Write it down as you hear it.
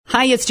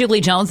Hi, it's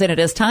Julie Jones, and it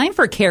is time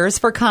for Cares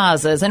for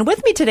Causes. And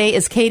with me today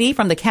is Katie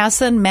from the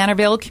Kasson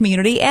Mantorville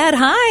Community Ed.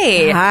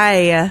 Hi.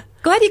 Hi.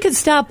 Glad you could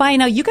stop by.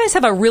 Now, you guys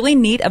have a really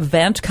neat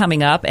event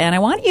coming up, and I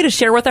want you to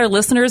share with our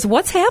listeners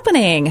what's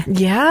happening.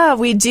 Yeah,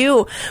 we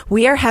do.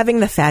 We are having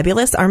the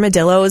Fabulous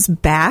Armadillos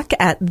back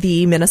at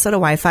the Minnesota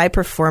Wi-Fi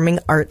Performing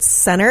Arts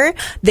Center.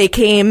 They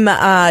came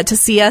to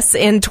see us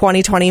in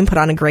 2020 and put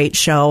on a great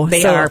show.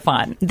 They are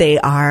fun. They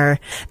are.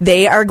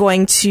 They are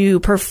going to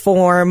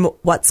perform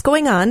What's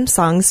Going On,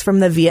 songs from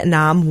the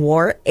Vietnam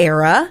War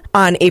era,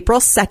 on April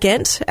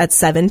 2nd at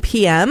 7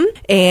 p.m.,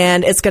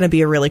 and it's going to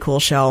be a really cool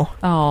show.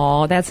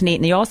 Oh, that's neat.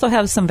 And you also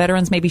have some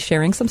veterans maybe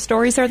sharing some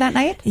stories there that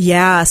night?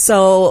 Yeah,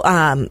 so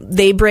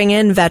they bring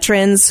in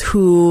veterans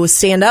who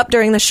stand up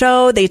during the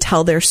show. They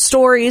tell their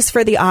stories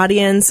for the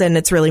audience, and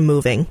it's really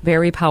moving.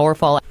 Very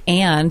powerful.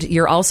 And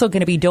you're also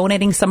going to be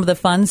donating some of the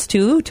funds,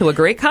 too, to a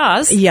great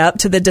cause. Yep,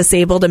 to the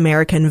Disabled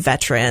American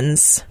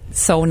Veterans.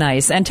 So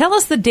nice. And tell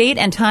us the date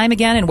and time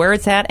again and where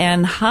it's at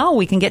and how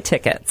we can get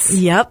tickets.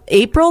 Yep.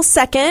 April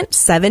 2nd,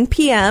 7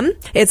 p.m.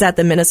 It's at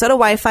the Minnesota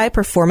Wi-Fi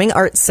Performing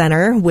Arts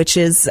Center, which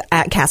is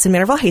at Kasson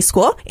Mantorville High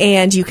School.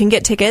 And you can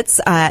get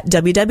tickets at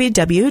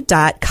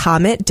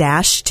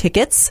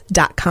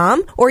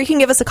www.comet-tickets.com, or you can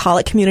give us a call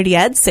at Community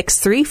Ed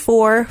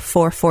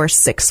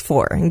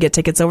 634-4464 and get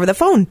tickets over the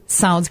phone.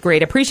 Sounds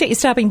great. Appreciate you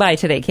stopping by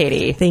today,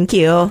 Katie. Thank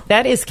you.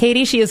 That is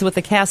Katie. She is with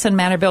the Kasson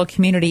Mantorville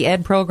Community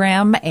Ed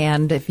program.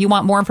 And if you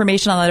want more information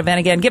on that event,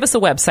 again, give us a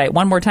website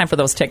one more time for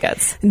those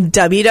tickets.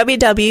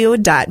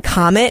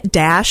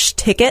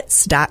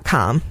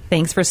 www.comet-tickets.com.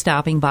 Thanks for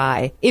stopping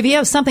by. If you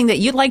have something that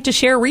you'd like to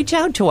share, reach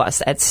out to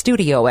us at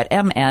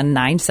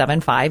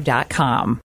studio@mn975.com.